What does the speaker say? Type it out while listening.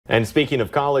And speaking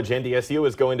of college, NDSU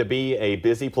is going to be a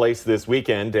busy place this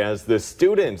weekend as the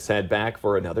students head back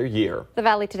for another year. The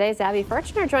Valley Today's Abby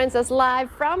Furchner joins us live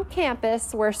from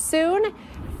campus, where soon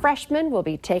freshmen will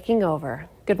be taking over.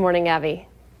 Good morning, Abby.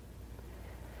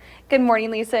 Good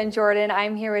morning, Lisa and Jordan.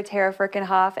 I'm here with Tara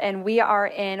Frickenhoff, and we are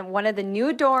in one of the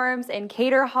new dorms in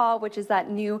Cater Hall, which is that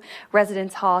new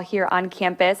residence hall here on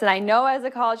campus. And I know as a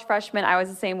college freshman, I was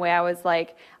the same way. I was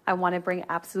like, I want to bring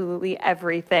absolutely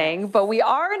everything. But we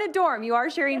are in a dorm. You are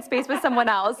sharing space with someone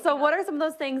else. So what are some of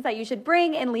those things that you should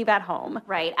bring and leave at home?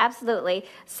 Right, absolutely.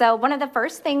 So one of the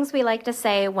first things we like to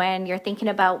say when you're thinking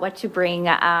about what to bring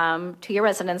to your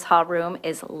residence hall room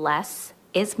is less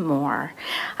is more.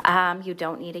 You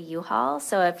don't need a U-Haul,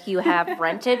 so if you have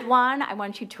rented one, I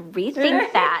want you to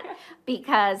rethink that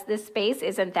because this space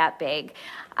isn't that big.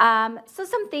 So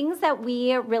some things that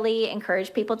we really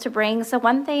encourage people to bring. So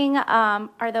one thing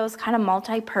are those kind of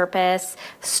multi-purpose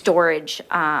storage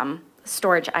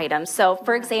items. So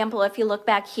for example, if you look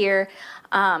back here,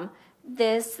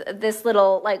 this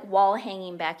little like wall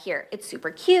hanging back here, it's super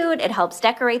cute, it helps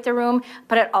decorate the room,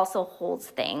 but it also holds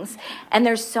things. And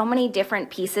there's so many different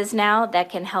pieces now that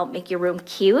can help make your room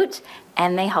cute,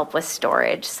 and they help with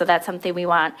storage. So that's something we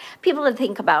want people to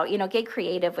think about. You know, get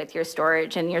creative with your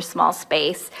storage and your small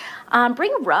space.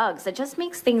 Bring rugs, it just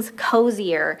makes things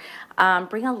cozier.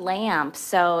 Bring a lamp,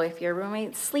 so if your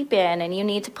roommates sleep in and you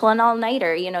need to pull an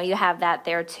all-nighter, you know, you have that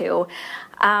there too.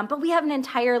 But we have an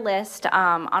entire list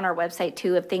on our website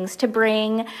too of things to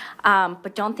bring,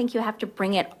 but don't think you have to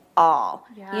bring it all.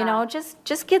 Yeah. You know,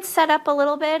 just get set up a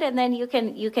little bit, and then you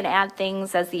can add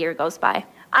things as the year goes by.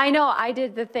 I know I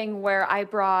did the thing where I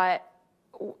brought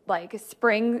like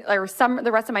spring or summer,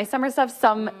 the rest of my summer stuff,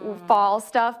 some fall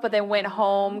stuff, but then went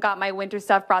home, got my winter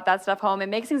stuff, brought that stuff home. It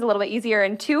makes things a little bit easier.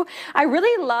 And two, I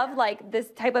really love like this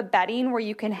type of bedding where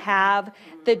you can have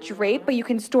the drape, but you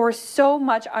can store so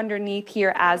much underneath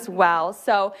here as well.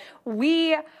 So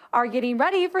we are getting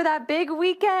ready for that big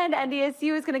weekend.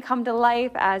 NDSU is going to come to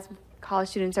life as college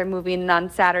students are moving in on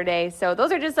Saturday. So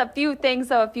those are just a few things,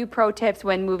 so a few pro tips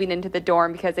when moving into the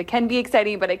dorm, because it can be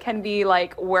exciting, but it can be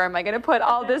like, where am I going to put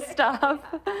all this stuff?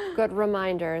 Good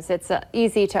reminders. It's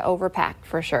easy to overpack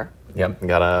for sure. Yep,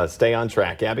 gotta stay on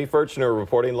track. Abby Furchner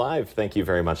reporting live. Thank you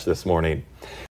very much this morning.